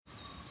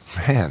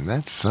Man,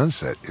 that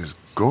sunset is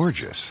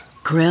gorgeous.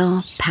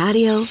 Grill,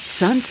 patio,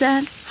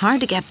 sunset.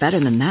 Hard to get better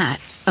than that.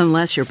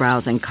 Unless you're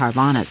browsing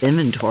Carvana's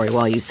inventory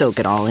while you soak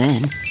it all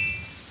in.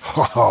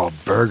 Oh,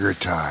 burger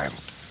time.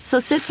 So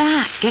sit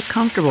back, get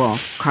comfortable.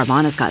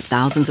 Carvana's got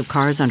thousands of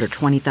cars under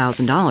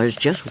 $20,000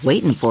 just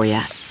waiting for you.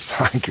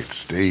 I could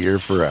stay here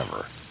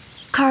forever.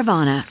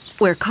 Carvana,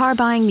 where car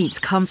buying meets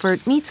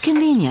comfort meets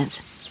convenience.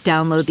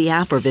 Download the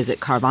app or visit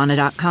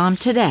Carvana.com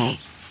today.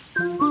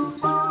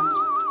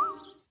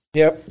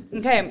 Yep.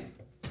 Okay.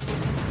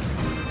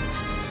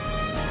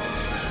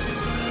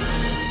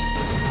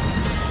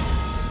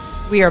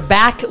 We are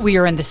back. We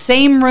are in the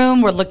same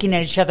room. We're looking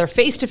at each other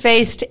face to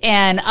face.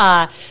 And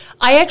I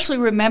actually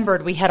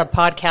remembered we had a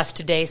podcast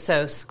today,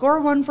 so score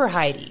one for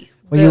Heidi.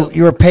 Well,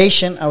 you were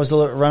patient. I was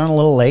running a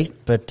little late,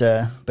 but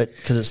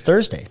because it's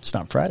Thursday, it's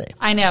not Friday.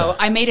 I know. So.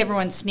 I made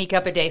everyone sneak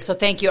up a day, so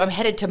thank you. I'm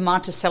headed to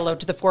Monticello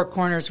to the Four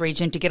Corners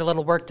region to get a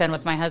little work done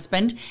with my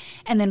husband,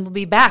 and then we'll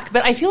be back.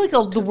 But I feel like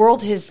the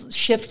world has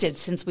shifted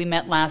since we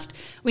met last.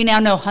 We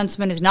now know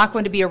Huntsman is not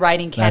going to be a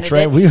writing candidate.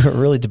 That's right. We were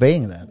really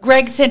debating that.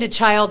 Greg sent a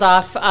child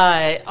off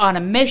on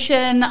a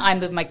mission. I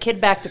moved my kid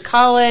back to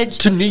college.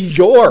 To New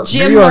York.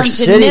 Jim New York learned to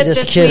City, knit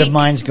this kid of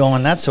mine's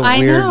going, that's a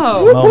weird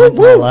know. moment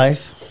in my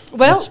life.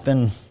 Well, it's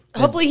been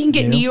hopefully he can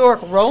get New York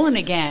rolling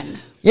again.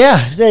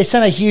 Yeah, they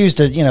sent a Hughes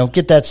to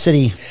get that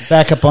city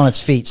back up on its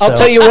feet. So I'll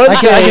tell you one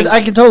thing.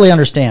 I can totally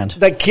understand.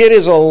 That kid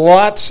is a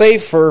lot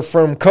safer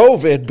from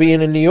COVID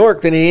being in New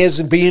York than he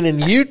is being in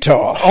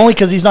Utah. Only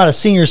because he's not a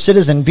senior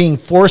citizen being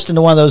forced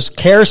into one of those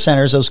care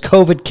centers, those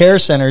COVID care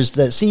centers,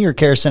 the senior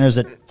care centers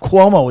that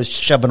Cuomo was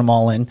shoving them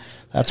all in.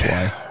 That's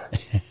why.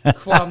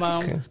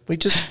 Cuomo. Okay. We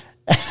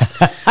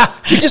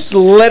just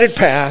let it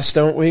pass,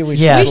 don't we?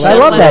 Yes, I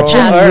love that,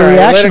 Jim. Your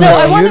reaction So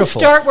I was want to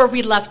beautiful. start where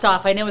we left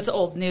off. I know it's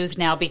old news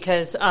now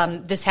because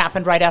this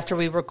happened right after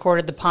we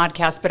recorded the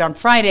podcast, but on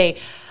Friday,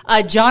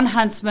 John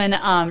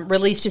Huntsman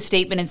released a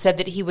statement and said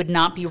that he would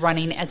not be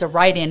running as a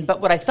write-in.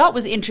 But what I thought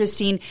was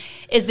interesting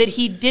is that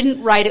he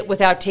didn't write it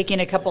without taking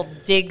a couple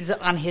digs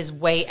on his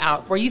way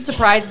out. Were you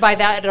surprised by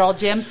that at all,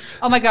 Jim?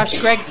 Oh, my gosh,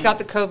 Greg's got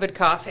the COVID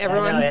cough.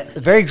 Everyone?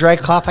 The very dry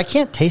cough. I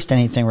can't taste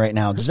anything right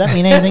now. Does that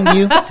mean anything to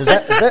you?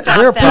 Is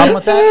there a problem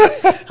with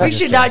that? We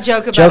should not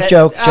joke about it.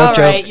 Joke. All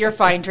right, you're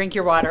fine. Drink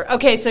your water.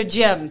 Okay, so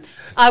Jim,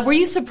 were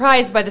you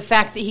surprised by the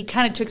fact that he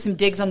kind of took some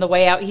digs on the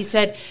way out? He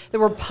said there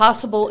were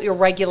possible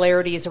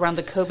irregularities around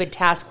the COVID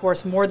task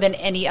force more than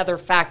any other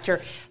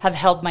factor have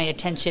held my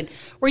attention.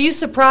 Were you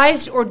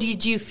surprised, or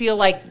did you feel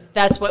like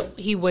that's what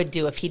he would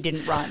do if he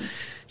didn't run?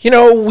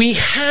 We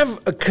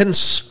have a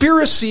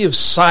conspiracy of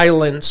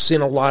silence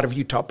in a lot of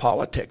Utah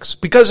politics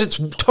because it's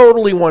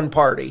totally one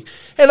party.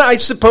 And I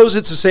suppose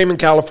it's the same in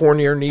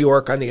California or New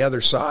York on the other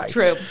side.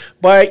 True.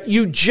 But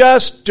you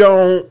just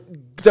don't.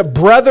 The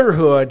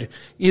brotherhood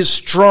is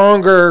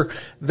stronger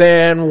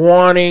than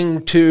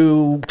wanting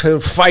to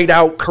fight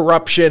out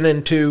corruption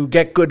and to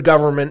get good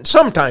government.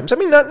 Sometimes, I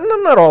mean,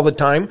 not all the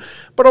time,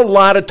 but a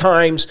lot of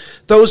times,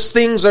 those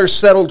things are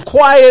settled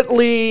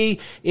quietly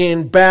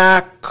in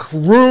back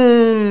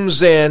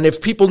rooms. And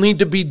if people need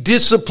to be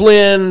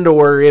disciplined,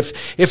 or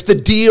if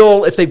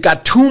they've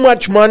got too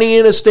much money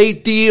in a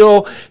state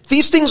deal,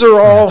 these things are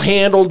all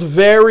handled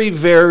very,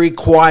 very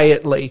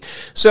quietly.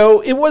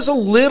 So it was a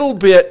little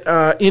bit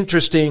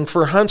interesting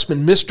for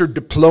Huntsman, Mr.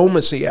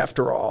 Diplomacy,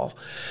 after all,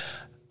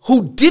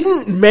 who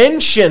didn't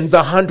mention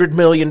the $100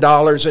 million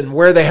and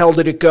where the hell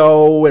did it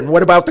go, and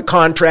what about the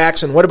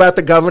contracts, and what about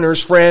the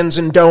governor's friends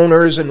and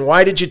donors, and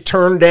why did you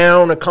turn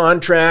down a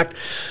contract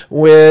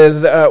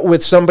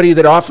with somebody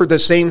that offered the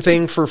same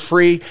thing for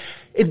free?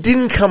 It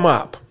didn't come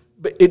up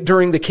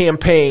during the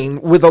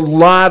campaign with a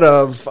lot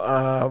of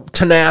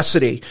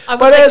tenacity. I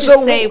would like to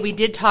say we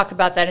did talk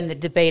about that in the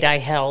debate I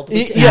held.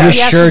 You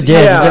sure did.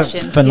 Yeah.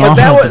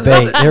 Phenomenal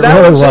debate. It that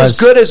really was as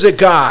good as it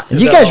got.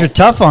 You guys were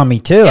tough on me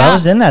too. Yeah. I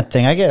was in that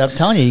thing. I'm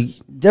telling you,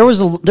 there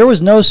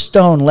was no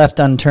stone left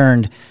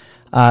unturned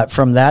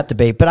from that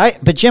debate.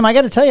 But Jim, I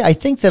got to tell you, I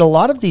think that a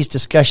lot of these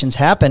discussions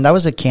happened. I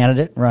was a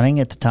candidate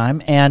running at the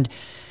time, and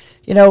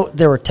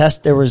there were tests.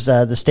 There was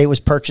the state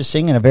was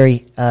purchasing in a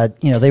very, they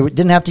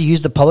didn't have to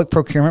use the public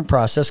procurement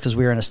process because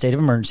we were in a state of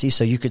emergency.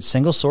 So you could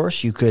single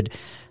source, you could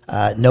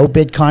no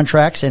bid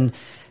contracts, and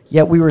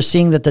yet we were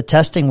seeing that the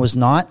testing was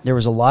not. There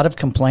was a lot of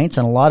complaints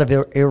and a lot of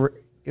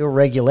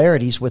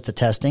irregularities with the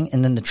testing,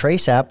 and then the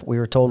Trace app we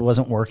were told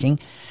wasn't working.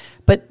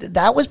 But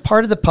that was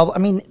part of the public. I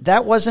mean,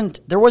 there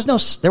wasn't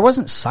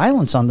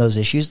silence on those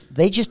issues.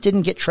 They just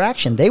didn't get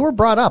traction. They were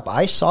brought up.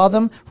 I saw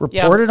them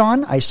reported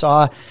on. I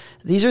saw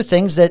these are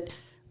things that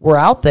were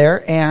out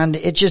there, and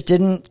it just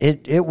didn't.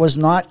 It was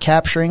not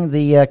capturing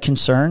the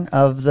concern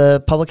of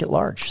the public at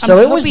large. So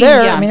it was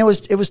there. Yeah. I mean, it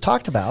was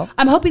talked about.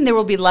 I'm hoping there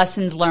will be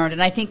lessons learned,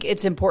 and I think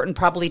it's important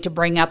probably to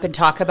bring up and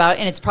talk about.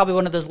 And it's probably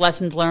one of those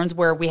lessons learned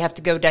where we have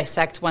to go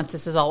dissect once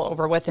this is all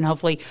over with, and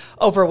hopefully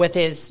over with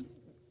is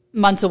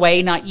months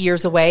away, not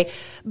years away.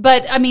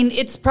 But, I mean,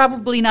 it's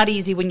probably not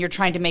easy when you're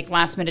trying to make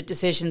last-minute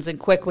decisions and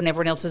quick when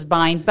everyone else is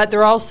buying. But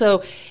there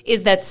also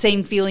is that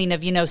same feeling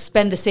of,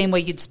 spend the same way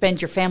you'd spend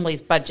your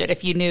family's budget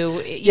if you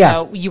knew,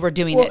 you were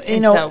doing it.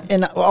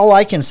 And all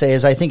I can say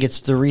is I think it's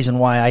the reason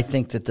why I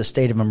think that the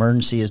state of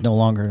emergency is no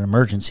longer an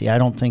emergency. I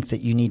don't think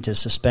that you need to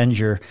suspend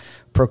your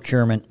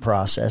procurement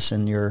process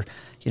and your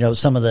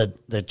some of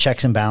the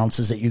checks and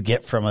balances that you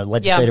get from a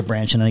legislative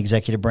branch and an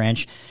executive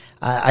branch.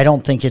 I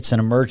don't think it's an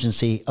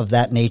emergency of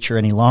that nature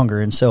any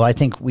longer. And so I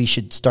think we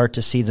should start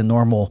to see the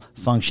normal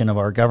function of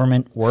our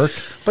government work.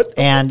 But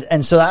it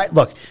was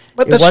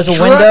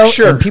a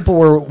window, and people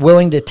were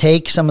willing to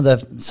take some of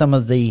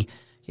the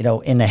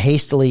in a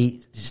hasty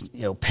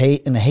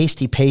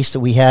pace that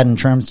we had in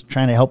terms of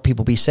trying to help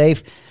people be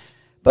safe.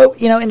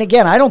 But, and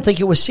again, I don't think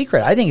it was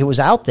secret. I think it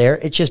was out there.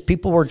 It's just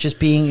people were just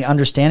being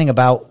understanding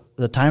about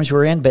the times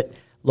we're in. But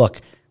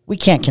look, we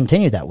can't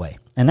continue that way.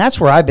 And that's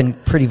where I've been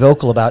pretty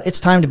vocal about.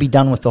 It's time to be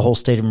done with the whole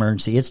state of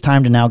emergency. It's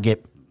time to now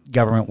get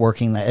government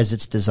working as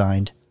it's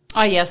designed.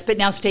 Oh, yes, but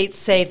now states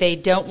say they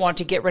don't want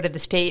to get rid of the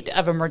state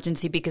of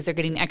emergency because they're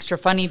getting extra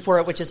funding for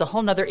it, which is a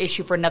whole other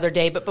issue for another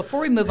day. But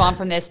before we move on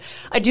from this,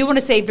 I do want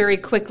to say very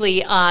quickly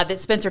that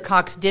Spencer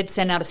Cox did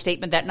send out a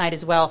statement that night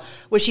as well,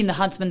 wishing the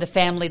Huntsman, the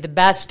family, the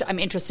best. I'm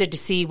interested to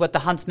see what the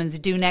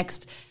Huntsmans do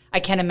next. I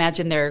can't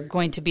imagine they're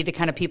going to be the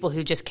kind of people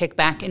who just kick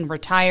back and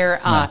retire.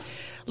 No.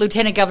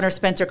 Lieutenant Governor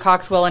Spencer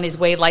Cox well on his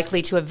way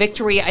likely to a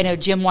victory. I know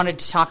Jim wanted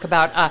to talk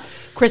about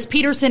Chris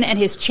Peterson and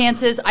his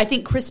chances. I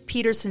think Chris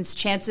Peterson's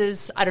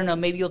chances, I don't know,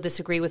 maybe you'll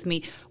disagree with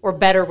me, were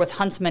better with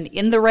Huntsman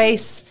in the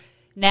race.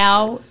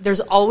 Now, there's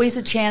always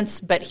a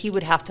chance, but he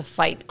would have to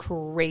fight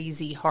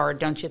crazy hard,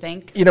 don't you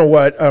think? You know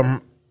what?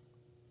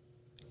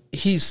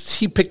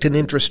 He picked an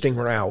interesting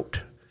route,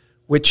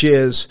 which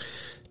is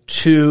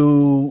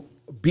to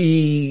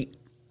be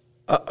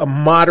a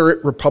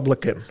moderate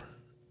Republican.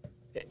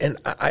 And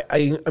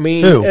I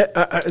mean,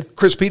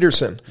 Chris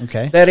Peterson.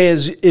 Okay. That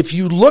is, if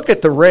you look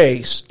at the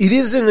race, it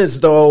isn't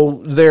as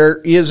though there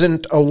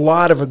isn't a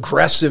lot of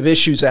aggressive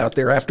issues out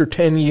there after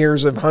 10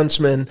 years of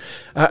Huntsman,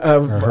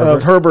 of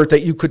Herbert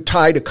that you could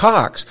tie to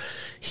Cox.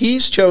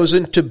 He's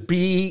chosen to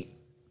be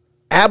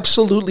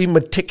absolutely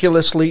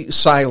meticulously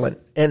silent,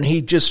 and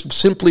he just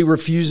simply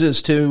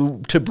refuses to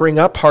bring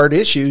up hard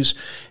issues.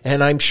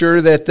 And I'm sure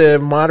that the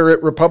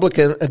moderate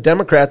Republican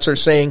Democrats are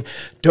saying,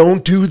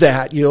 don't do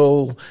that.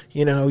 You'll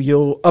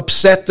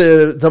upset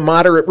the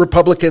moderate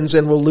Republicans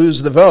and we'll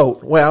lose the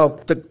vote.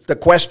 Well, the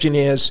question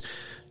is,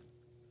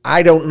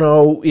 I don't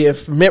know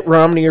if Mitt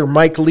Romney or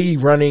Mike Lee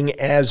running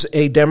as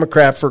a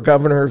Democrat for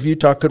governor of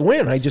Utah could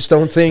win. I just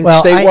don't think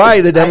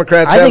statewide the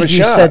Democrats have a shot. I think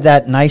you said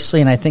that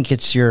nicely, and I think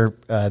it's your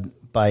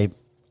by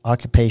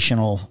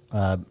occupational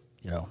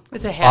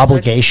it's a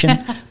obligation.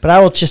 But I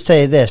will just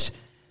say this.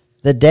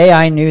 The day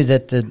I knew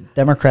that the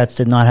Democrats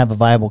did not have a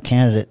viable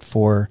candidate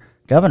for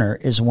governor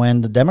is when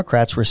the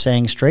Democrats were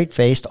saying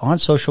straight-faced on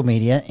social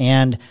media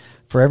and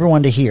for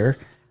everyone to hear,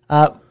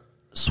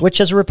 switch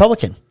as a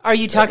Republican. Are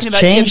you talking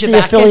about change Jim the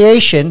DeBacchus?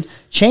 affiliation?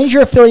 Change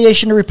your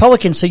affiliation to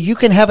Republican so you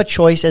can have a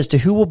choice as to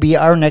who will be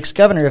our next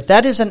governor. If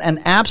that isn't an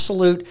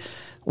absolute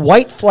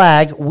white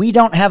flag, we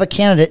don't have a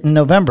candidate in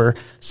November,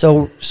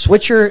 so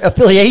switch your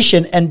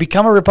affiliation and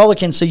become a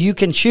Republican so you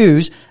can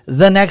choose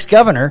the next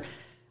governor.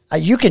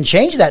 You can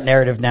change that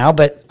narrative now,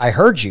 but I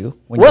heard you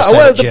when you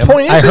said it, Jim. The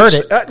point is, I heard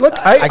it. Look,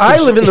 I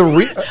live in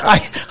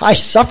the I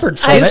suffered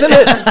from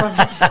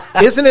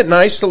it. Isn't it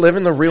nice to live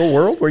in the real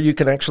world where you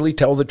can actually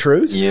tell the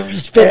truth?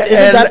 Isn't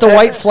that the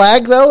white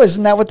flag, though?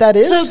 Isn't that what that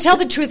is? So tell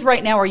the truth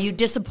right now. Are you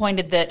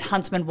disappointed that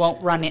Huntsman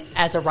won't run it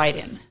as a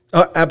write-in?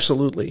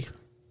 Absolutely.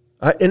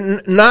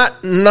 And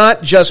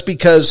not just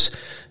because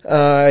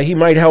he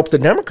might help the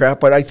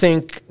Democrat, but I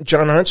think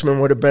John Huntsman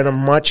would have been a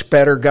much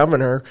better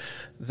governor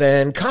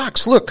than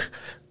Cox. Look,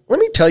 let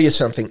me tell you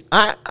something.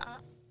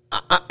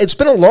 It's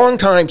been a long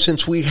time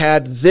since we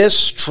had this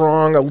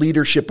strong a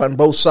leadership on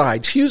both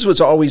sides. Hughes was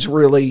always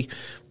really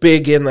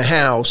big in the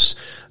House,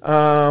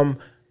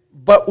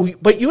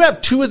 but you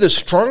have two of the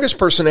strongest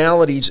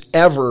personalities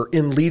ever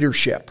in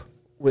leadership,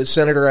 with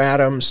Senator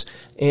Adams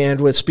and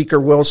with Speaker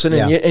Wilson,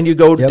 and you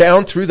go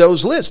down through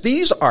those lists.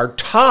 These are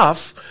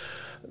tough,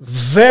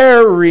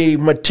 very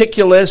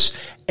meticulous,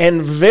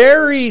 and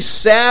very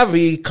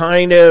savvy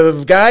kind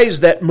of guys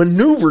that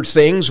maneuver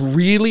things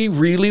really,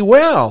 really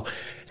well.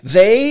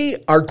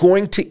 They are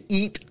going to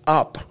eat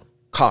up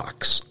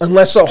Cox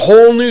unless a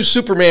whole new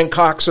Superman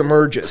Cox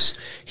emerges.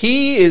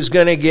 He's just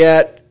going to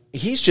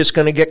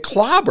get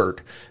clobbered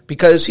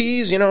because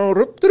he's,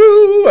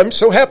 I'm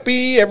so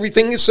happy,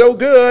 everything is so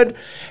good.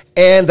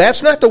 And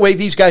that's not the way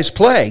these guys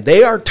play.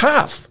 They are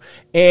tough.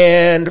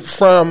 And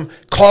from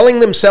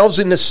calling themselves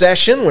into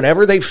session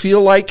whenever they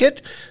feel like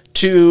it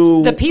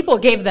to... The people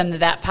gave them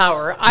that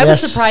power. I was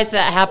surprised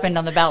that happened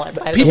on the ballot.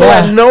 People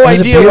had no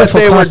idea what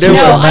they were doing.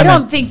 No, I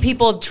don't think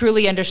people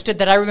truly understood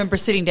that. I remember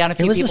sitting down a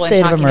few people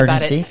and talking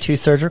about it. It was a state of emergency,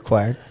 2/3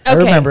 required. I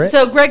remember it.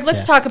 So, Greg,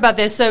 let's talk about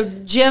this. So,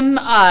 Jim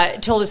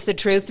told us the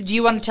truth. Do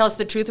you want to tell us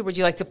the truth, or would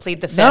you like to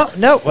plead the fifth?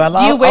 No. Well,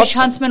 do you wish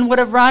Huntsman would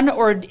have run,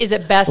 or is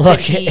it best that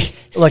he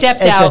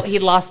stepped out, he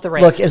lost the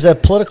race? Look, as a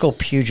political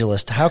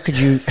pugilist, how could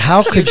you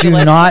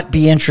not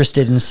be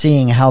interested in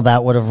seeing how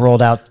that would have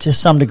rolled out to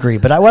some degree?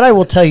 But what I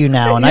will tell you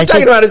now, and You're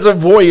talking about as a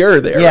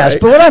voyeur there, yes,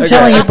 right? but what I'm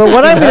telling you, but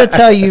what I'm going to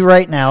tell you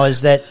right now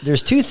is that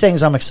there's two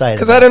things I'm excited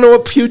about. Because I don't know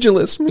what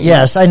pugilist means.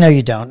 Yes, I know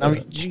you don't. I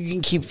mean, you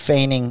can keep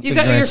feigning. You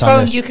got your ignorance on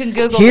phone. this. You can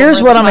Google.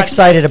 Here's what I'm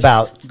excited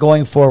about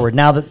going forward.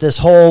 Now that this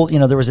whole,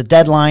 there was a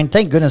deadline.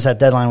 Thank goodness that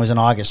deadline was in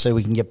August, so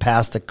we can get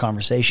past the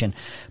conversation.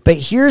 But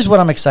here's what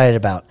I'm excited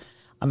about.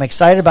 I'm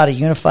excited about a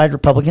unified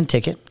Republican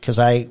ticket because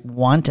I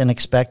want and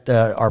expect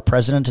our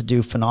president to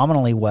do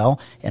phenomenally well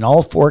in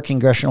all 4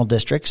 congressional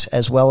districts,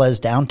 as well as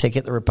down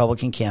ticket the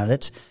Republican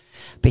candidates.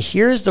 But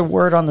here's the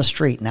word on the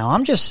street. Now,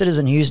 I'm just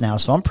Citizen Hughes now,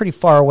 so I'm pretty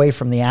far away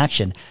from the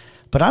action.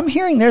 But I'm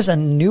hearing there's a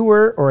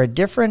newer or a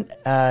different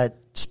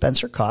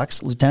Spencer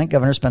Cox, Lieutenant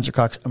Governor Spencer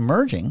Cox,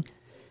 emerging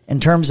in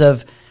terms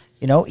of,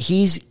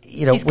 he's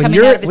when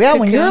you're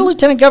a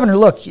lieutenant governor,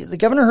 look, the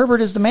Governor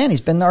Herbert is the man.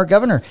 He's been our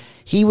governor.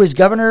 He was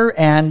governor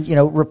and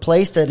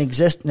replaced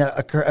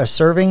a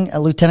serving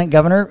lieutenant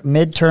governor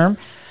midterm.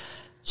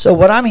 So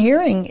what I'm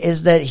hearing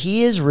is that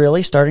he is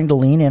really starting to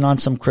lean in on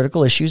some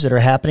critical issues that are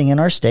happening in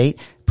our state,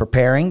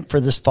 preparing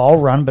for this fall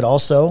run, but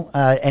also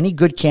any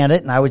good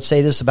candidate, and I would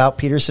say this about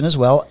Peterson as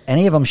well,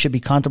 any of them should be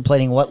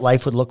contemplating what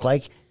life would look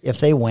like if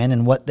they win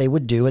and what they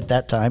would do at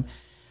that time.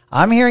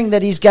 I'm hearing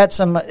that he's got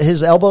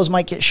his elbows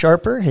might get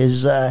sharper.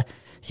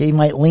 He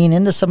might lean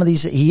into some of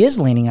these. He is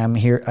leaning, I'm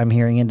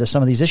hearing, into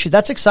some of these issues.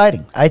 That's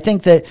exciting. I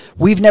think that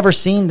we've never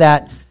seen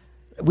that.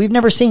 We've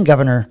never seen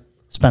Governor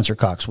Spencer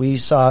Cox. We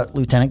saw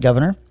Lieutenant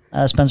Governor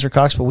Spencer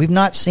Cox, but we've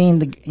not seen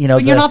the.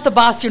 When you're not the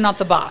boss, you're not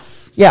the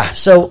boss. Yeah,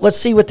 so let's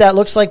see what that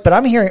looks like. But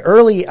I'm hearing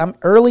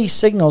early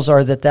signals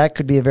are that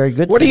could be a very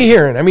good thing. What are you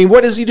hearing? I mean,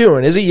 what is he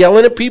doing? Is he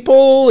yelling at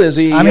people? Is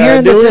he I'm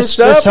hearing doing that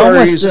stuff?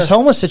 This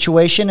homeless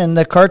situation and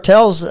the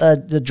cartels,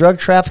 the drug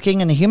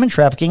trafficking and the human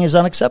trafficking is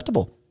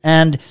unacceptable.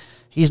 And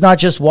he's not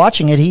just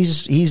watching it;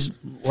 he's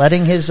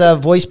letting his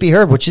voice be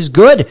heard, which is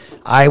good.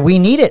 We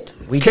need it.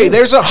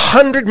 There's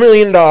 $100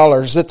 million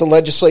that the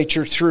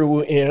legislature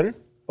threw in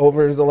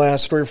over the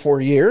last 3 or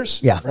 4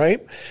 years. Yeah.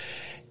 Right?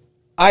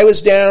 I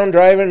was down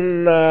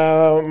driving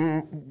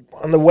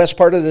on the west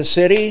part of the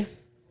city.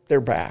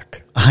 They're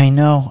back. I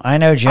know,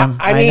 Jim.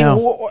 I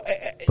mean,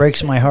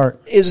 breaks my heart.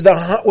 Was the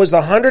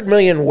 $100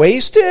 million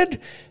wasted?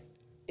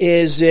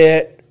 Is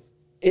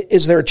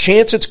there a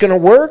chance it's going to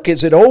work?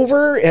 Is it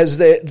over? As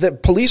the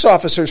police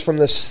officers from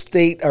the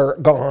state are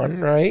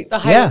gone, right? The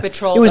highway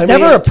patrol. It was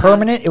never a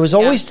permanent. It was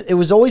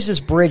always this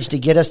bridge to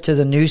get us to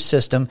the new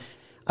system.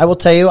 I will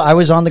tell you, I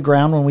was on the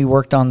ground when we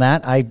worked on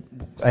that.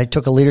 I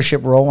took a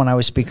leadership role when I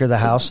was Speaker of the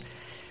House.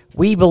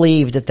 We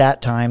believed at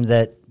that time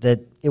that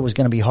it was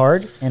going to be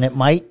hard and it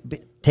might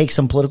take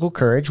some political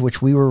courage,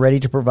 which we were ready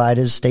to provide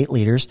as state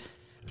leaders.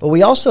 But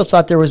we also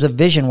thought there was a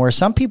vision where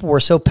some people were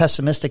so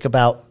pessimistic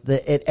about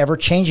it ever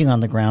changing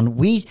on the ground.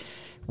 We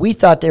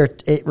thought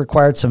it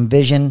required some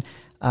vision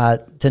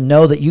to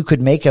know that you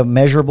could make a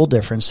measurable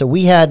difference. So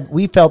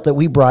we felt that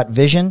we brought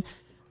vision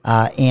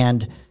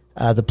and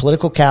the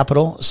political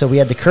capital. So we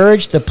had the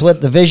courage,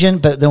 the vision,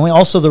 but then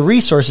also the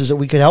resources that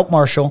we could help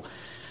marshal.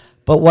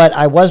 But what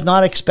I was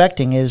not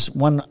expecting is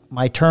when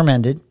my term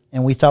ended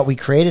and we thought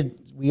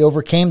we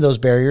overcame those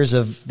barriers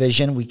of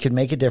vision, we could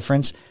make a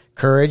difference,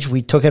 courage,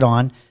 we took it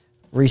on,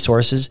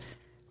 resources.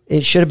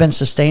 It should have been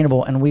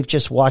sustainable, and we've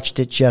just watched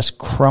it just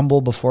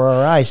crumble before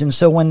our eyes. And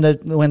so when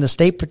the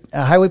State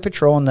Highway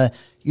Patrol and the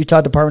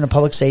Utah Department of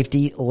Public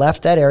Safety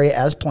left that area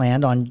as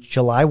planned on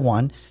July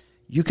 1,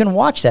 you can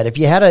watch that. If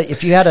you had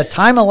a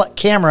time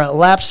camera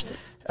elapsed,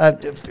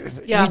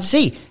 you'd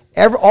see.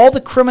 All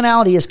the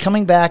criminality is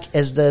coming back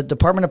as the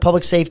Department of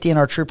Public Safety and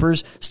our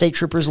state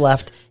troopers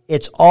left.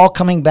 It's all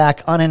coming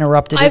back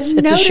uninterrupted. It's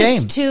a shame.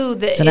 Noticed too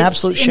that it's an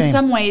absolute shame. In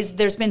some ways,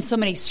 there's been so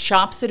many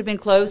shops that have been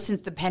closed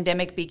since the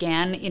pandemic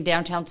began in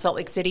downtown Salt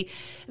Lake City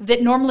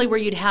that normally where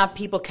you'd have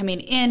people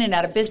coming in and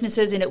out of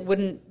businesses and it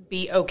wouldn't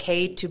be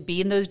okay to be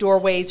in those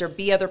doorways or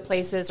be other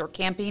places or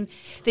camping,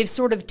 they've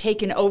sort of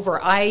taken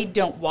over. I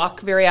don't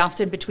walk very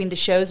often between the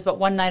shows, but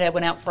one night I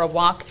went out for a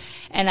walk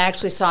and I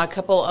actually saw a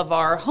couple of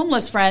our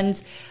homeless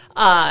friends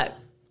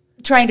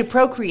trying to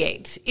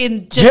procreate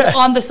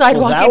on the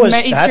sidewalk in Main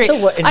Street. That's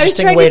an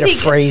interesting way to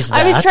phrase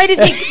that. I was trying to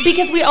think,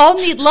 because we all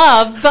need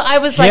love, but I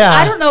was like,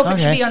 I don't know if it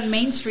should be on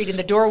Main Street in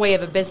the doorway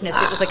of a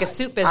business. It was like a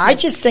soup business. I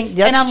just think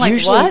that's, and I'm like,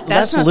 usually, what?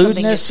 That's not lewdness.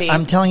 Something you see.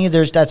 I'm telling you,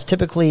 that's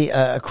typically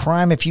a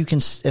crime if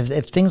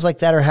things like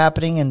that are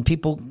happening and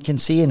people can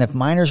see, and if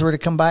minors were to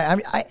come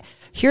by.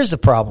 Here's the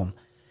problem.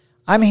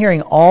 I'm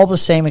hearing all the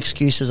same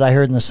excuses I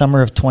heard in the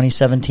summer of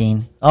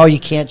 2017. Oh, you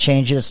can't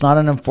change it. It's not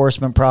an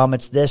enforcement problem.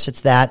 It's this,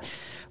 it's that.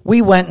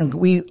 We went and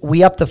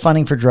we upped the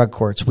funding for drug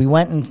courts. We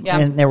went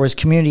and there was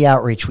community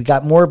outreach. We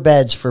got more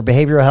beds for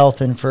behavioral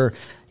health and for,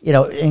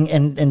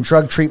 and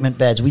drug treatment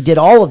beds. We did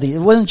all of these. It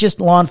wasn't just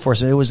law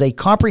enforcement. It was a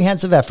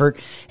comprehensive effort,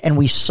 and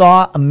we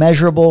saw a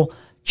measurable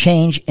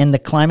change in the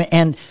climate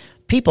and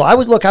people. I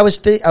was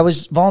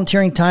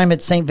volunteering time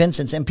at St.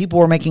 Vincent's, and people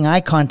were making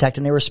eye contact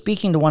and they were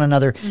speaking to one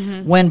another.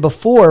 When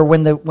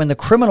the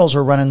criminals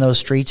were running those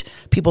streets,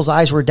 people's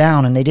eyes were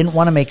down and they didn't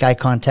want to make eye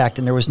contact,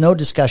 and there was no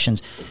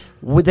discussions.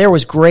 There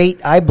was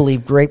great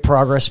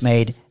progress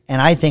made,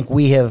 and I think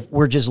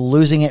we're just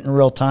losing it in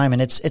real time,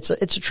 and it's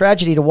a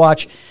tragedy to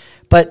watch.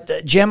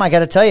 But Jim, I got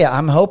to tell you,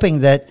 I'm hoping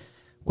that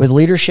with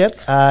leadership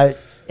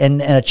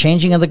and a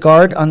changing of the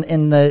guard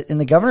in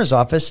the governor's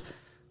office.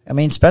 I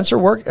mean,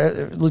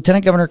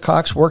 Lieutenant Governor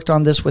Cox worked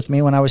on this with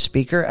me when I was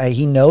speaker.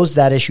 He knows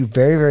that issue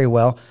very, very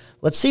well.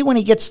 Let's see when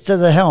he gets to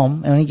the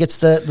helm and when he gets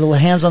the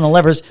hands on the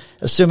levers,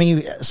 assuming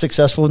he's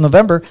successful in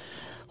November.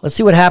 Let's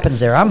see what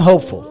happens there. I'm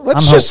hopeful.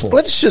 Let's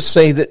just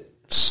say that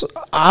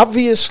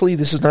obviously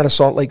this is not a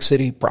Salt Lake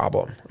City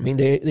problem. I mean,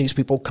 these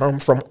people come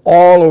from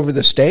all over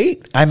the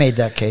state. I made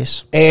that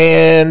case.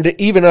 And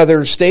even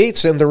other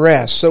states and the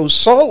rest. So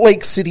Salt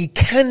Lake City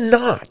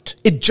cannot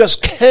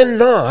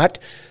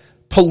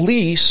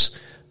police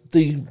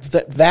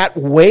that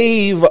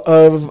wave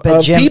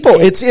of Jim, people.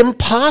 It's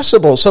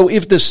impossible. So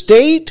if the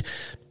state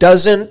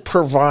doesn't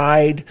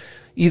provide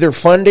either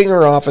funding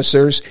or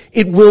officers,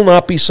 it will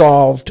not be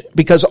solved,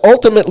 because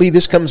ultimately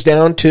this comes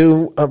down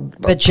to a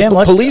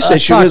police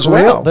issue as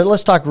well. But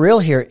let's talk real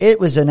here. It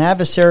was an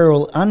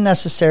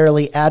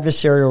unnecessarily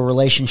adversarial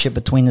relationship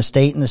between the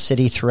state and the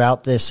city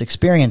throughout this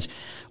experience.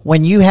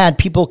 When you had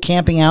people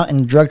camping out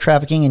and drug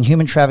trafficking and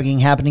human trafficking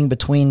happening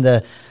between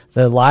the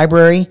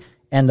library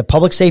and the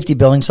public safety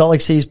building, Salt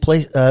Lake City's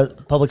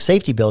public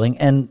safety building,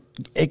 and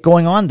it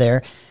going on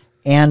there,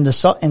 and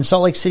Salt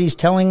Lake City's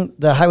telling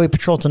the highway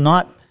patrol to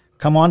not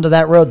come onto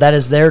that road. That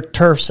is their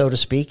turf, so to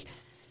speak.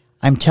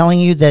 I'm telling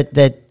you that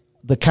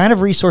the kind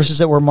of resources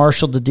that were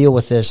marshaled to deal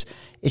with this,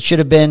 it should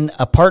have been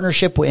a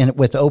partnership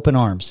with open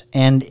arms,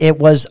 and it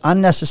was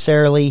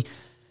unnecessarily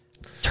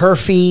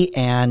turfy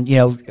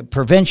and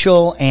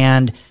provincial.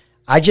 And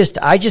I just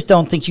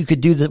don't think you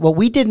could do that. What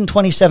we did in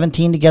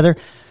 2017 together,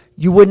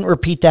 you wouldn't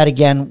repeat that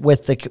again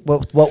with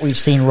what we've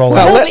seen roll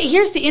out. But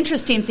here's the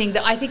interesting thing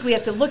that I think we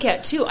have to look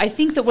at too. I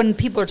think that when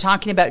people are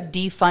talking about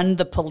defund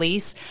the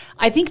police,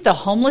 I think the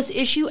homeless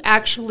issue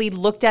actually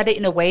looked at it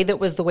in a way that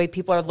was the way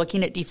people are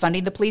looking at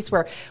defunding the police,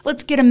 where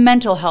let's get them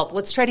mental health.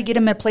 Let's try to get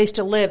them a place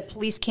to live.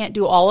 Police can't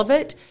do all of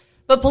it.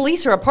 But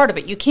police are a part of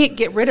it. You can't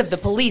get rid of the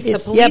police.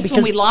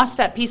 When we lost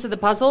that piece of the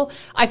puzzle,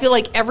 I feel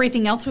like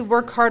everything else we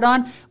work hard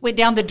on went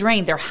down the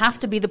drain. There have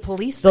to be the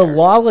police there. The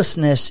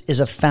lawlessness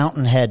is a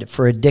fountainhead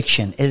for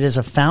addiction. It is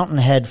a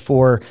fountainhead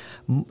for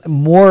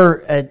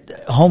more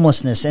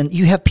homelessness. And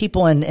you have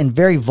people in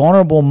very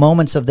vulnerable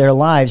moments of their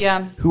lives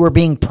who are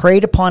being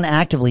preyed upon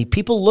actively.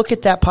 People look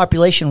at that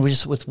population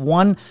just with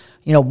one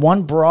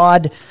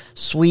broad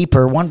sweep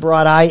or one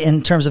broad eye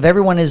in terms of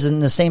everyone is in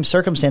the same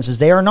circumstances.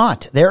 They are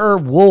not. There are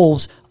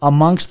wolves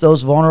amongst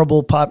those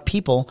vulnerable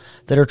people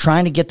that are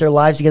trying to get their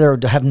lives together or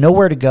to have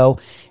nowhere to go.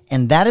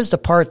 And that is the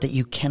part that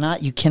you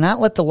cannot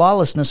let the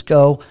lawlessness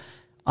go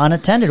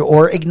unattended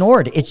or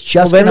ignored. It's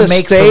just going to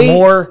make for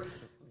more.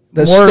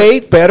 The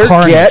state better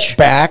get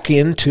back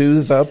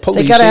into the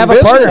policing business. They got to have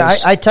a partner.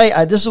 I tell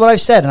you, this is what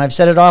I've said, and I've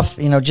said it off,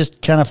 just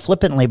kind of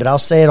flippantly, but I'll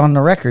say it on the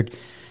record.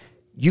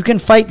 You can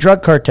fight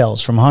drug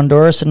cartels from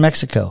Honduras and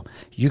Mexico.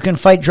 You can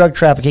fight drug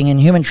trafficking and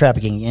human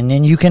trafficking, and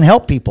then you can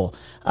help people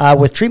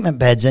with treatment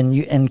beds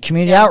and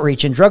community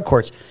outreach and drug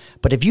courts.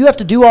 But if you have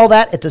to do all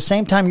that at the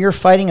same time you're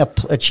fighting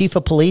a chief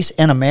of police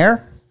and a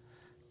mayor,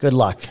 good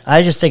luck.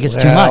 I just think it's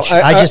too much.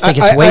 I just think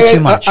it's way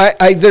too much.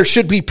 There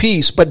should be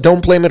peace, but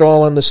don't blame it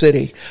all on the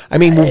city. I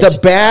mean, the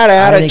bad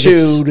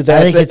attitude. The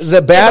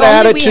bad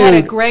attitude. If we had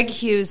a Greg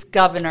Hughes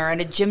governor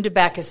and a Jim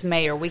DeBacchus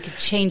mayor, we could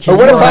change it.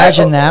 What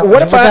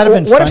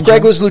if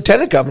Greg was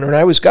lieutenant governor and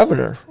I was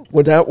governor?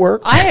 Would that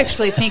work? I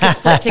actually think a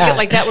split ticket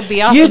like that would be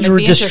awesome.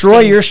 You'd destroy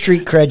your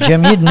street cred,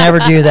 Jim. You'd never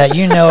do that.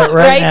 You know it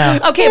right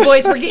now. Okay,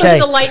 boys, we're getting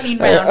to the lightning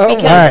round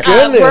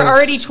because we're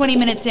already 20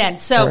 minutes in.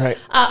 So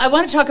I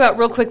want to talk about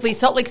real quickly,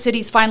 Salt Lake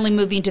City's finally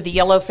moving to the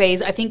yellow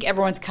phase. I think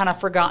everyone's kind of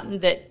forgotten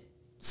that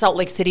Salt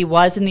Lake City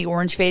was in the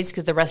orange phase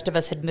because the rest of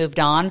us had moved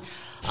on.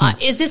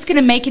 Is this going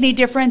to make any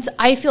difference?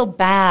 I feel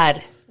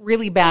bad.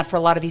 Really bad for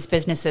a lot of these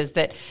businesses,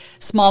 that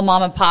small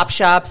mom and pop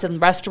shops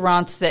and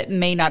restaurants that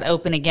may not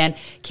open again.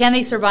 Can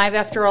they survive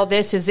after all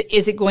this? Is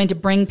it going to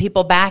bring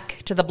people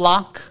back to the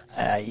block?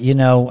 I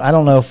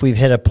don't know if we've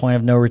hit a point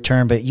of no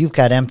return, but you've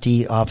got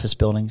empty office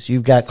buildings.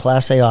 You've got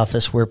Class A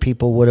office where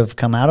people would have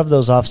come out of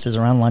those offices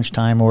around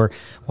lunchtime or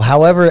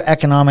however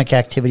economic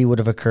activity would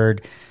have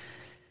occurred.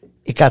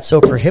 It got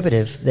so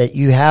prohibitive that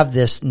you have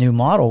this new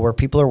model where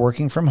people are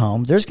working from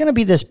home. There's going to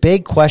be this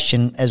big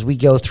question as we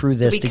go through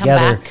this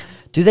together.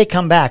 Do they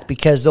come back?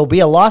 Because there'll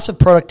be a loss of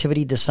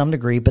productivity to some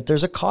degree, but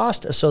there's a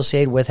cost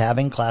associated with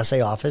having Class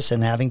A office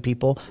and having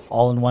people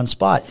all in one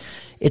spot.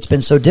 It's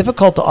been so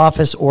difficult to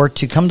office or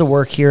to come to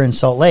work here in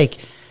Salt Lake.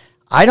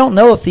 I don't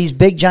know if these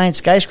big giant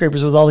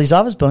skyscrapers with all these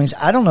office buildings,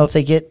 I don't know if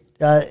they get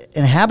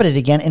inhabited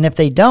again. And if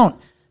they don't,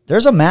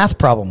 There's a math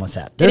problem with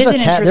that. There's is an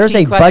there's a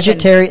interesting question.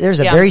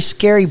 there's a Yeah. very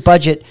scary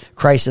budget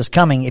crisis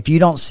coming if you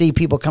don't see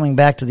people coming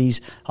back to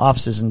these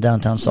offices in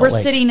downtown Salt We're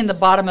Lake. sitting in the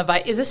bottom of,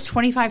 is this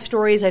 25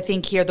 stories, I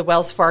think, here, the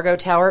Wells Fargo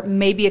Tower,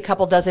 maybe a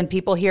couple dozen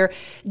people here.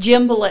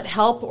 Jim, will it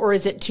help, or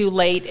is it too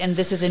late and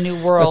this is a new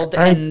world?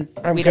 I'm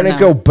we going don't to know?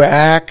 go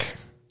back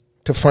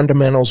to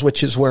fundamentals,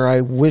 which is where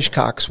I wish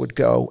Cox would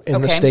go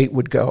and the Okay. state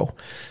would go.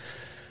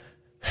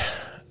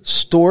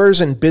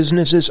 Stores and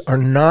businesses are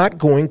not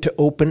going to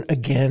open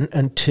again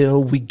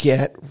until we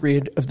get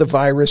rid of the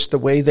virus the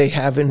way they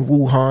have in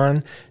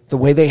Wuhan, the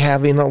way they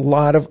have in a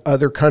lot of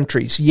other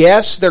countries.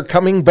 Yes, they're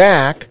coming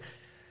back,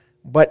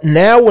 but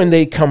now when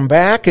they come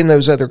back in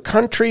those other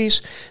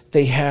countries,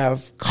 they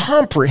have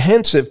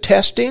comprehensive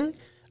testing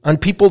on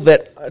people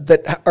that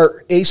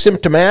are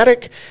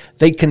asymptomatic.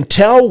 They can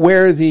tell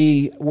where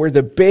the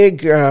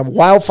big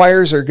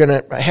wildfires are going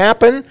to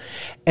happen,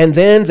 and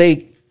then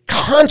they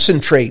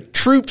concentrate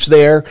troops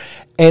there,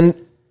 and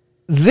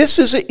this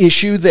is an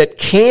issue that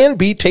can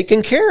be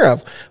taken care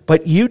of.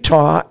 But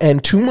Utah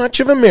and too much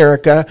of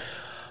America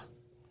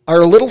are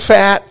a little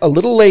fat, a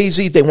little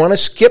lazy. They want to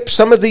skip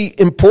some of the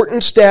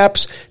important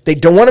steps. They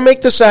don't want to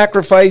make the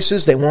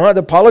sacrifices.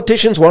 The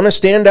politicians want to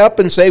stand up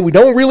and say, we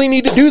don't really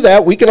need to do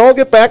that. We can all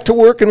get back to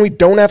work and we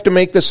don't have to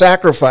make the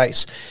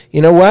sacrifice.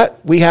 You know what?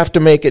 We have to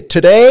make it.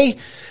 Today,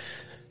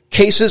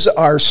 cases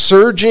are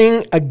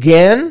surging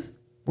again.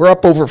 We're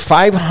up over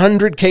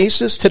 500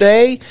 cases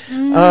today.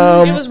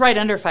 It was right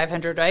under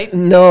 500, right?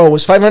 No, it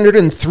was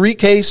 503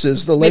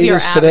 cases, the Maybe our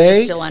latest average today.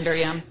 is still under,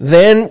 yeah.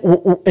 Then,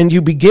 and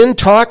you begin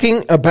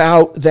talking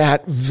about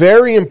that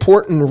very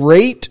important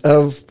rate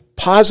of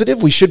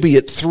positive. We should be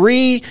at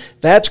 3.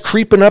 That's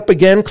creeping up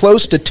again,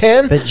 close to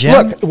 10. But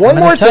Jim, look, one I'm gonna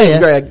more tell thing, you.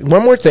 Greg.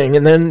 One more thing,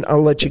 and then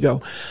I'll let you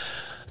go.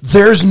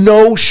 There's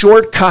no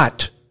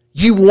shortcut.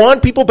 You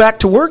want people back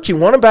to work. You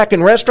want them back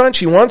in restaurants.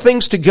 You want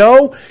things to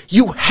go.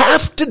 You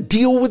have to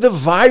deal with the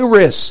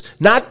virus,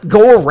 not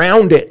go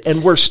around it.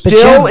 And we're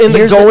still Jim, in the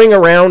here's going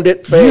around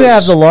it phase. You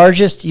have the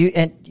largest. You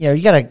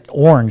got a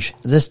orange.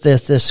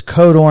 This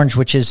code orange,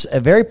 which is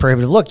a very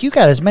prohibitive. Look, you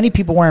got as many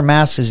people wearing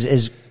masks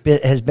as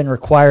has been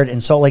required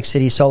in Salt Lake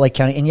City, Salt Lake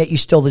County, and yet you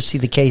still see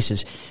the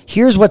cases.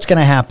 Here's what's going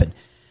to happen.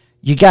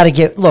 You got to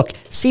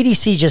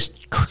CDC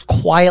just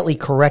quietly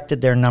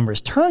corrected their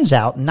numbers. Turns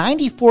out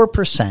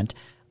 94%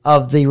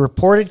 of the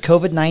reported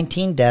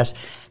COVID-19 deaths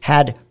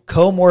had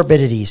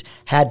comorbidities,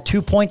 had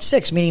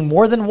 2.6, meaning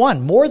more than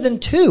 1, more than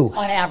 2.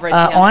 On average,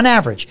 On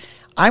average.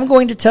 I'm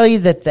going to tell you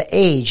that the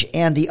age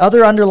and the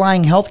other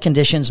underlying health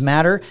conditions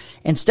matter.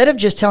 Instead of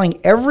just telling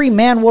every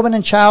man, woman,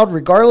 and child,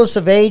 regardless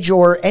of age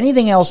or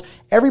anything else,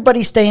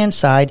 everybody stay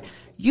inside,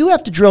 you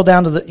have to drill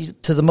down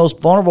to the most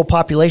vulnerable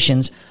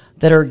populations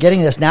that are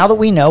getting this. Now that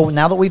we know,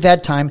 now that we've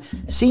had time,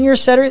 senior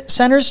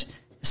centers,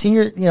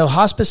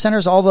 hospice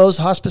centers, all those,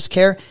 hospice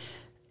care,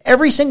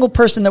 every single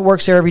person that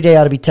works there every day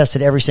ought to be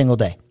tested every single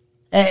day.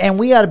 And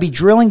we ought to be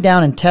drilling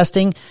down and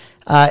testing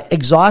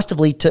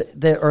exhaustively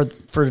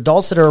for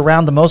adults that are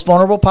around the most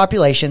vulnerable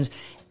populations.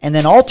 And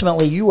then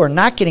ultimately, you are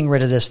not getting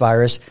rid of this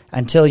virus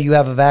until you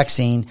have a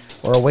vaccine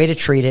or a way to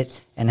treat it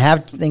and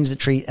have things to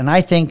treat. And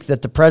I think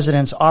that the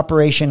president's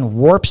Operation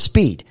Warp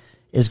Speed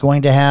is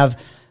going to have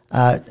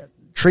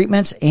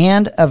treatments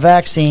and a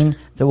vaccine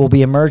that will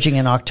be emerging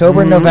in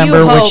October and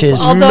November, which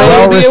is although-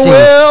 well Maybe it received.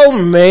 will,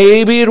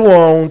 maybe it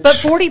won't. But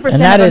 40%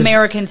 And that of is-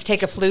 Americans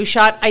take a flu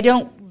shot. I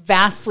don't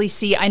vastly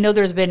see. I know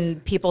there's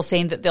been people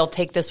saying that they'll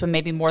take this one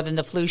maybe more than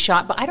the flu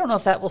shot, but I don't know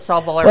if that will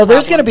solve all our Well,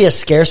 problems. there's going to be a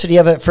scarcity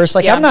of it first.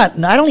 Like Yeah.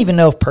 I don't even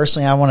know if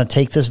personally I want to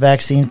take this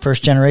vaccine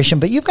first generation,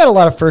 but you've got a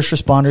lot of first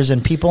responders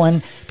and people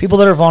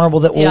that are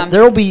vulnerable that will, Yeah.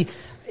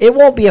 it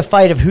won't be a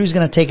fight of who's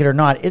going to take it or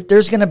not.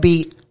 There's going to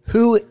be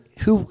who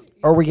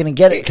are we going to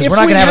get it? Because we're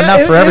not going to have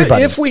enough for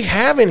everybody. If we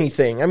have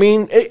anything, I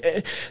mean,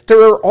 there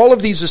are all of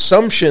these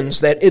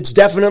assumptions that it's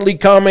definitely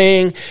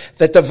coming,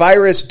 that the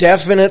virus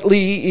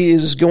definitely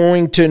is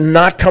going to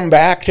not come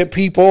back to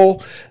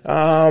people.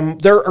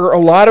 There are a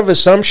lot of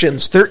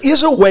assumptions. There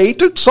is a way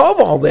to solve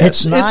all this.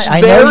 It's not. It's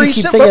I know very you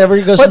keep simple. thinking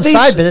everybody goes But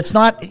inside, but it's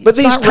not. But it's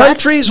these not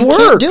countries you work.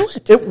 can't do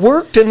it. It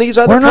worked in these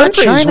other We're not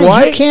countries. China.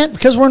 Why? You can't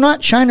because we're not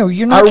China.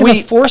 You're not Are going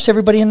we- to force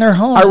everybody in their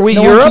homes. Are we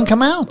no Europe? one can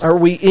come out. Are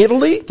we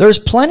Italy? There's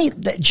plenty,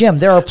 Jim.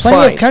 There are plenty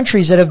Fine. of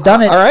countries that have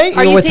done it. All right.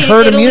 Are you with saying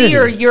herd Italy immunity.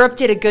 or Europe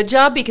did a good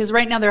job? Because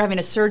right now they're having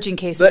a surge in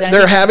cases. And I They're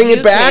think having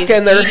it back, UK's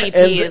and they're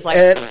GDP is like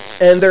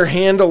and they're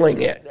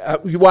handling it.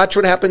 You watch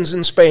what happens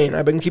in Spain.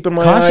 I've been keeping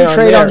my eye on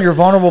Concentrate there. on your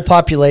vulnerable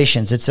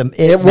populations. It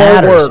won't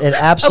matters. work. It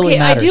absolutely okay,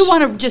 matters. I do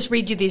want to just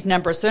read you these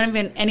numbers. So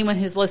anyone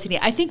who's listening,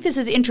 I think this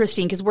is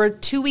interesting because we're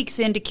 2 weeks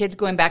into kids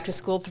going back to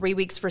school, 3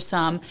 weeks for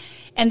some.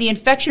 And the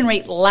infection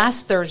rate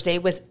last Thursday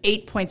was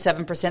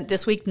 8.7%.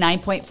 This week,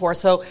 9.4%.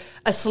 So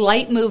a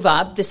slight move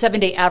up. The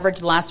 7-day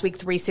average last week,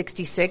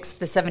 366.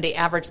 The 7-day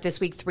average this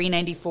week,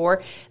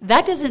 394.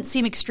 That doesn't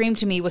seem extreme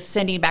to me with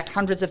sending back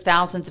hundreds of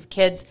thousands of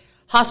kids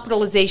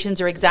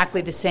Hospitalizations are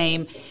exactly the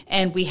same,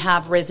 and we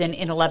have risen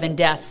in 11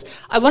 deaths.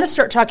 I want to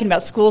start talking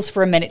about schools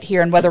for a minute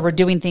here and whether we're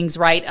doing things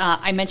right.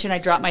 I mentioned I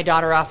dropped my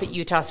daughter off at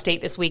Utah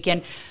State this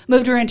weekend,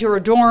 moved her into her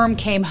dorm,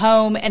 came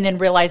home, and then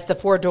realized the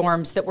 4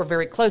 dorms that were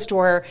very close to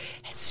her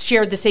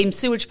shared the same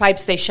sewage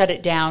pipes. They shut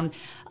it down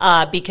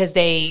because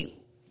they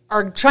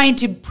are trying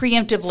to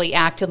preemptively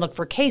act and look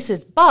for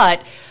cases.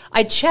 But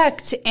I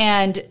checked,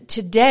 and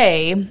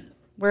today,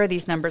 where are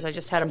these numbers? I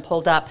just had them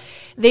pulled up.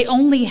 They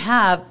only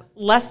have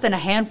less than a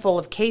handful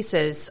of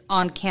cases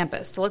on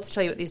campus. So let's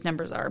tell you what these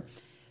numbers are.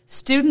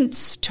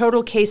 Students'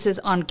 total cases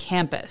on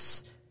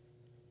campus,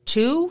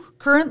 2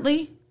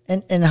 currently.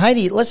 And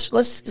Heidi, let's.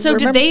 So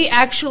remember, did they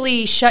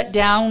actually shut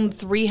down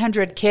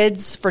 300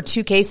 kids for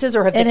 2 cases,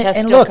 or have the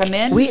tests still look, come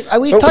in? We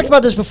talked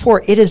about this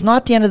before. It is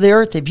not the end of the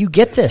earth if you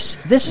get this.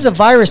 This is a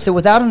virus that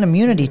without an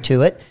immunity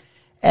to it,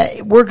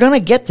 we're going to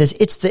get this.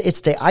 It's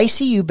the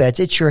ICU beds.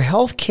 It's your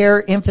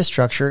healthcare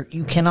infrastructure.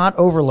 You cannot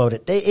overload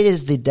it. It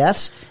is the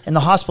deaths and the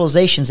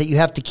hospitalizations that you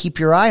have to keep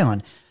your eye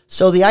on.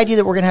 So the idea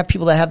that we're going to have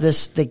people that have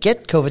this, that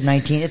get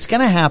COVID-19, it's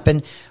going to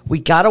happen. We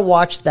got to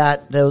watch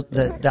that, the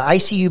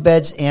ICU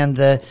beds and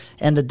the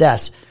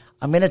deaths.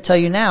 I'm going to tell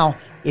you now,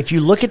 if you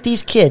look at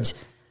these kids,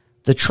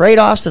 the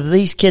trade-offs of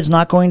these kids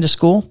not going to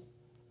school,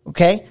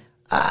 okay,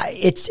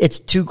 it's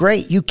too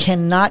great. You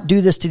cannot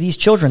do this to these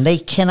children. They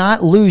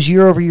cannot lose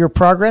year-over-year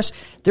progress.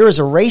 There is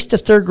a race to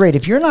 3rd grade.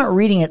 If you're not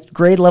reading at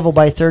grade level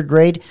by 3rd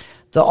grade,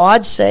 the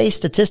odds say,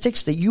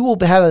 statistics, that you will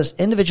have an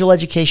individual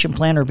education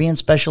plan or be in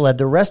special ed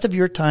the rest of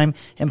your time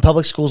in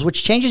public schools,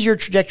 which changes your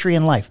trajectory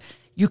in life.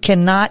 You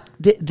cannot,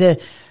 the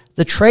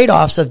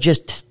trade-offs of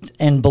just,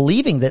 and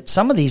believing that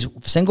some of these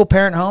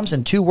single-parent homes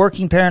and 2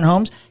 working-parent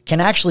homes can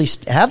actually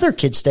have their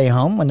kids stay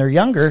home when they're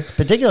younger,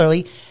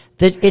 particularly,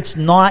 that it's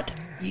not...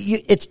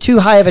 it's too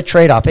high of a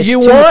trade-off. They're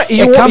not getting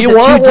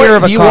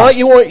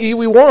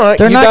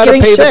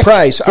sick. The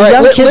price. The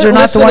young kids are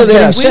not the ones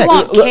getting sick. We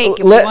want cake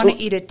and we want to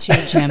eat it too,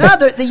 Jim. No,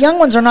 the young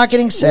ones are not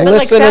getting sick. But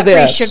like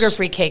fat-free,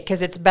 sugar-free cake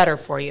because it's better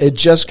for you. It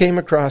just came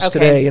across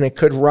today, and it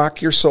could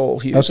rock your soul,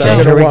 Hughes.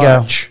 Okay, here we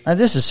go.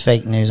 This is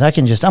fake news.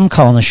 I'm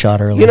calling the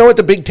shot early. You know what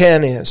the Big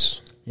Ten is?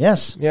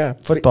 Yes. Yeah.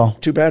 Football.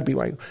 Too bad,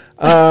 BYU.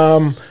 All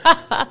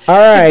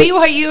right.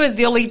 BYU is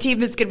the only team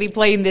that's going to be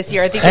playing this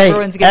year. I think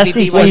everyone's going to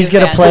be BYU. SEC is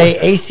going to play.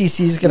 ACC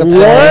is going to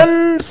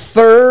play.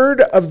 1/3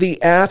 of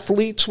the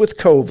athletes with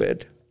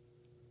COVID,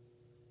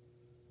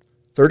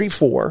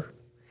 34,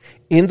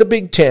 in the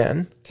Big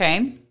Ten,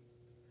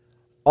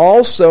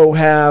 also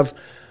have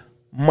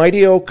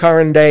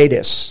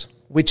myocarditis,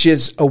 which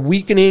is a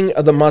weakening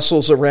of the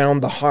muscles around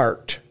the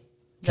heart.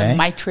 The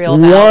mitral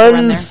valve.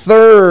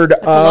 1/3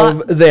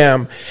 of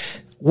them.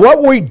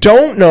 What we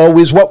don't know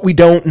is what we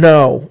don't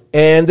know.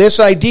 And this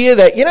idea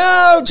that,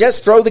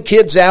 just throw the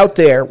kids out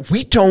there.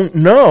 We don't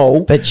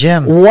know. But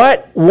Jim,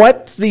 if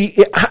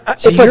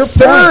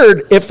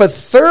a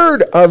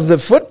third of the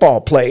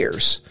football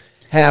players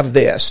have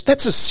this,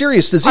 that's a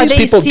serious disease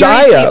people die of.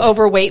 Are they seriously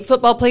overweight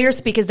football players?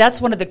 Because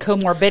that's one of the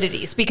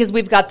comorbidities. Because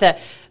we've got the.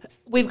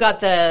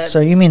 So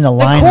you mean the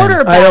lineman?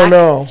 Quarterback? I don't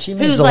know.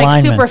 Who's like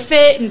lineman. Super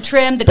fit and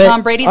trim, the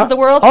Tom Brady's of the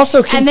world.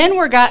 Also, and then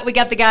we got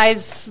the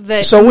guys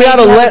that. So we ought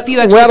to let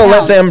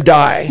them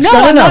die. No,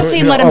 I'm not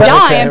saying let them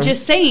die. Okay. I'm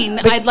just saying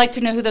I'd like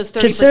to know who those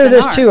 30% consider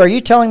this too. Are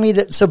you telling me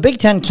that? So Big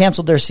Ten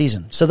canceled their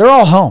season, so they're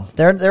all home.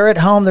 They're at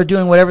home. They're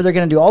doing whatever they're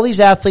going to do. All these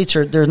athletes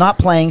they're not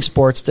playing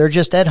sports. They're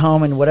just at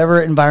home in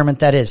whatever environment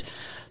that is.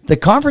 The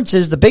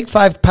conferences, the Big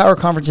 5 power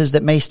conferences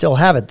that may still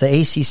have it, the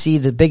ACC,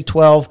 the Big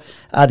 12,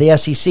 the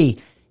SEC.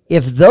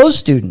 If those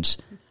students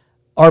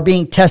are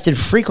being tested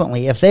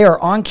frequently, if they are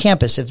on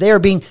campus, if they are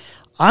being,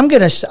 I'm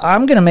going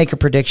to make a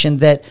prediction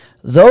that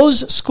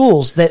those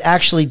schools that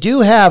actually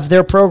do have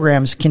their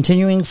programs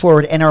continuing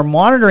forward and are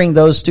monitoring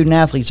those student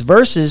athletes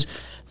versus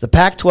the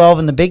Pac-12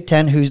 and the Big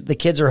Ten, the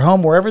kids are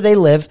home wherever they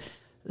live,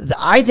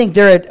 I think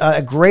they're at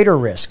a greater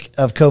risk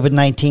of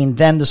COVID-19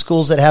 than the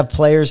schools that have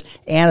players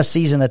and a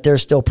season that they're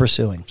still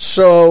pursuing.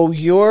 So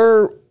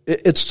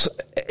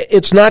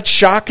it's not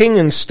shocking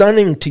and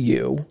stunning to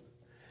you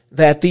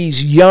that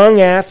these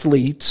young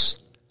athletes,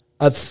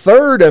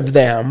 1/3 of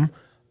them,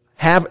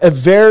 have a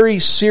very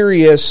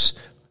serious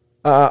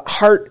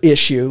heart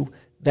issue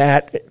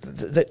that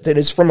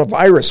is from a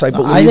virus, I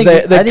believe,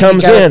 that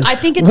comes in. I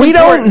think it's we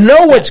don't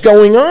know what's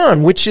going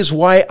on, which is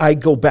why I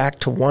go back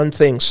to one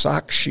thing: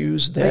 socks,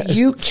 shoes.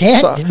 You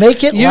can't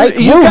make it like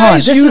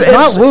Wuhan. This is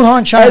not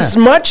Wuhan, China. As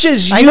much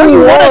as you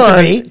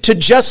want to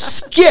just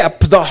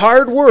skip the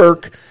hard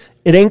work,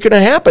 it ain't going to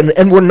happen,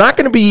 and we're not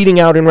going to be eating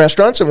out in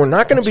restaurants, and we're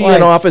not going to be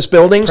in office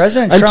buildings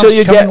until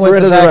you get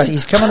rid of the vaccine.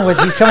 He's coming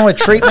with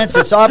treatments.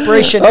 It's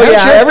Operation.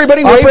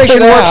 Everybody wait for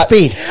that. Warp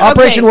Speed.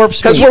 Operation Warp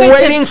Speed. Because we're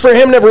waiting for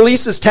him to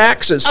release his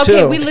taxes too.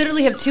 Okay, we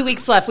literally have 2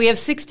 weeks left. We have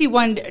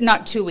 61,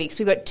 not 2 weeks.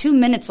 We've got 2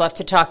 minutes left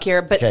to talk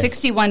here, but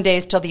 61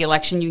 days till the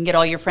election. You can get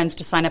all your friends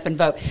to sign up and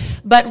vote.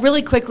 But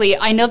really quickly,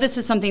 I know this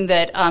is something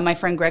that my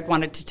friend Greg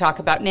wanted to talk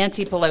about.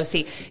 Nancy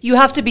Pelosi, you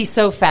have to be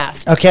so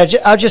fast. Okay,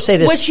 I'll just say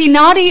this: was she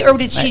naughty, or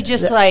did she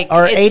just like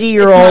our it's not her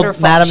 80-year-old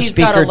fault. Madam She's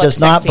gotta Speaker look does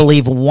not sexy.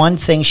 believe one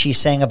thing she's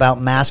saying about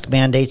mask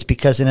mandates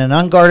because in an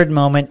unguarded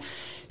moment,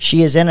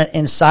 she is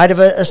inside of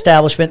an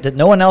establishment that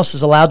no one else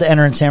is allowed to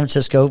enter in San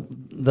Francisco.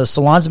 The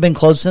salons have been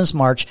closed since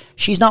March.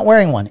 She's not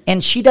wearing one.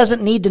 And she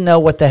doesn't need to know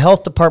what the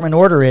health department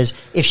order is.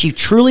 If she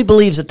truly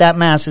believes that that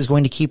mask is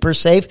going to keep her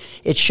safe,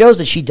 it shows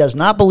that she does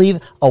not believe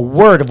a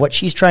word of what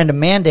she's trying to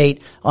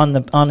mandate on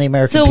the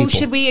American people. So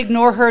should we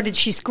ignore her? Did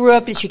she screw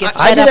up? Did she get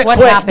I set did up? it What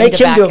quick. happened Make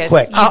to him do it Bacchus?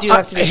 quick. You do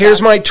have to be Here's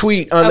fast. my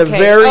tweet on the Okay.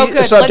 very Oh,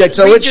 good. subject, Let's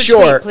so read it's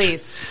your short. tweet,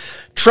 please.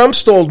 Trump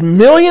stole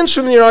millions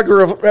from the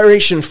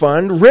inauguration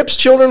fund, rips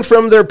children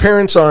from their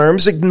parents'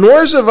 arms,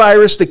 ignores a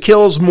virus that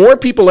kills more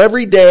people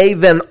every day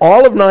than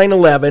all of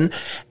 9/11,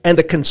 and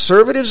the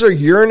conservatives are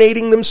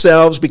urinating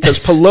themselves because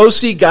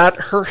Pelosi got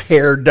her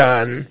hair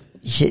done.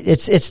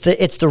 It's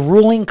the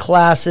ruling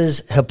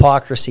class's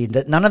hypocrisy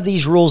that none of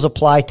these rules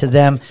apply to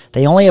them.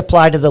 They only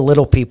apply to the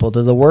little people,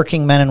 to the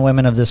working men and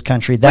women of this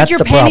country. That's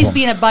Would the your panties problem.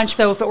 be in a bunch,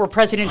 though, if it were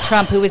President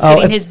Trump who was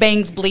getting his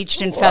bangs bleached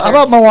and feathered? How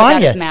about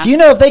without his Melania? mask? Do you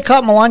know if they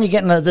caught Melania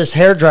getting this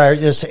hair dryer,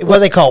 this what do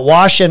they call it,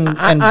 wash and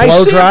I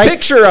blow see dry? a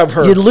picture of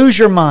her. You'd lose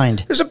your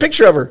mind. There's a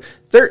picture of her.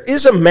 There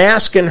is a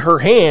mask in her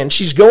hand.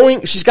 She's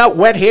got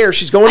wet hair.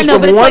 She's going I know,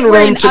 from but it's one like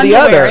wearing room to the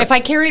underwear. other. If I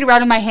carry it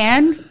around in my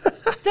hand,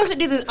 it doesn't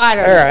do this. I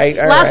don't know. All right,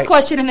 all last right.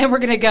 question, and then we're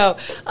going to go.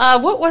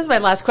 What was my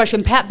last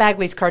question? Pat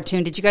Bagley's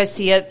cartoon. Did you guys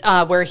see it?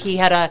 Where he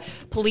had a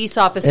police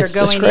officer It's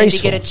going in to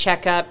disgraceful. get a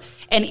checkup,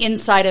 and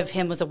inside of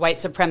him was a white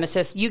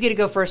supremacist. You get to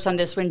go first on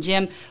this one,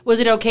 Jim. Was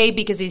it okay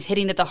because he's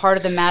hitting at the heart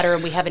of the matter,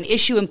 and we have an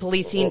issue in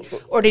policing,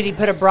 or did he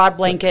put a broad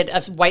blanket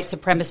of white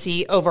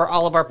supremacy over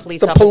all of our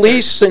police The officers?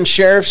 police and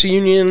sheriff's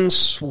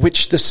unions,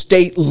 which the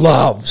state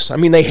loves. I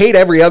mean, they hate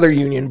every other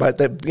union, but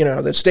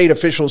the state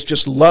officials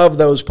just love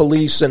those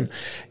police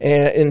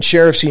and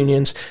sheriff's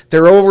unions.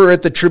 They're over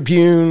at the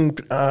Tribune.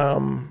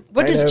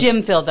 What does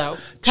Jim feel, though?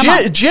 Come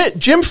on.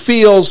 Jim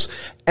feels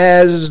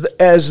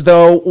as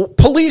though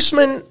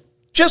policemen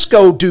just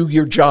go do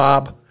your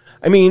job.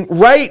 I mean,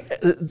 right?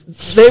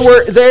 They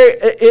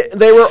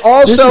were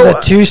also This is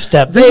a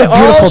two-step. This is a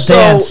beautiful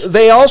dance.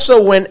 They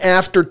also went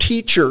after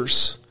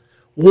teachers.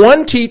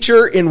 One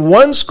teacher in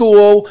one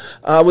school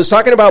was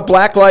talking about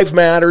Black Lives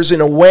Matters in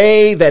a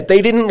way that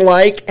they didn't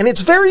like, and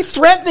it's very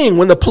threatening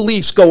when the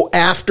police go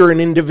after an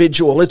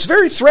individual. It's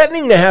very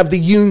threatening to have the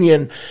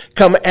union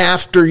come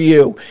after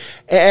you.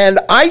 And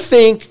I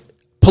think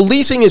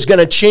policing is going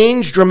to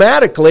change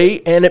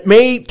dramatically, and it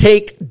may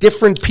take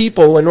different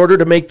people in order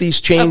to make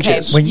these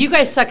changes. Okay, you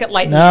guys suck at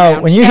lightning No,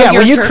 round. when you Now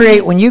your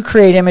turn. when you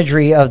create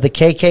imagery of the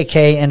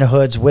KKK and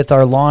hoods with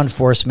our law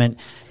enforcement,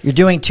 you're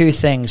doing two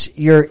things.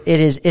 It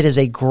is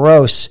a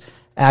gross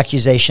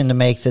accusation to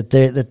make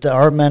that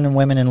our men and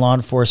women in law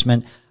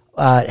enforcement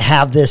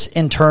have this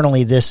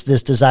internally, this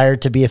desire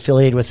to be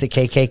affiliated with the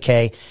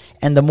KKK,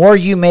 and the more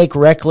you make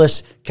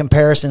reckless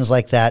comparisons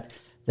like that,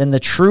 then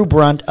the true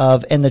brunt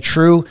of and the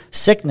true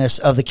sickness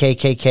of the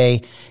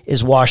KKK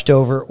is washed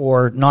over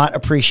or not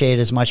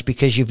appreciated as much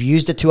because you've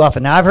used it too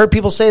often. Now, I've heard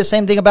people say the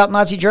same thing about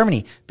Nazi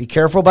Germany. Be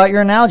careful about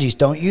your analogies.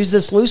 Don't use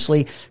this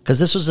loosely because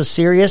this was a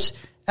serious.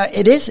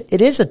 It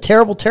is a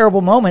terrible,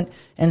 terrible moment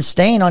and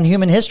stain on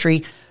human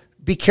history.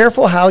 Be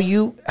careful how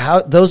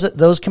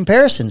those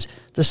comparisons.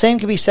 The same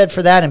can be said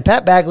for that. And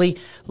Pat Bagley,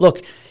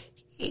 look.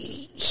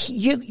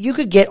 You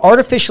could get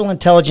artificial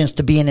intelligence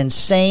to be an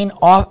insane,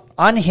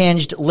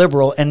 unhinged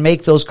liberal and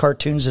make those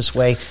cartoons this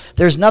way.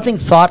 There's nothing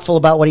thoughtful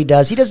about what he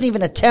does. He doesn't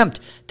even attempt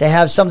to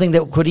have something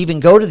that could even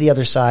go to the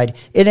other side.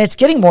 And it's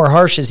getting more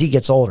harsh as he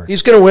gets older.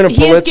 He's going to win a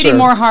Pulitzer. He is getting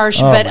more harsh,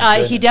 Oh, but my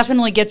he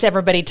definitely gets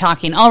everybody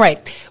talking. All right,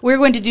 we're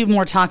going to do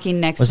more talking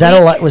next Was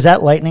week.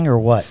 that lightning or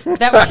what?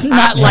 That was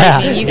not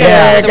lightning. You guys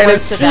Yeah, are the kind of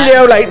worst of that.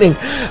 pseudo lightning.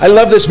 I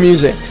love this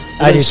music.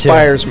 It I do too.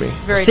 inspires me.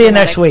 It's very See you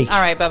next dramatic. week.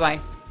 All right, bye-bye.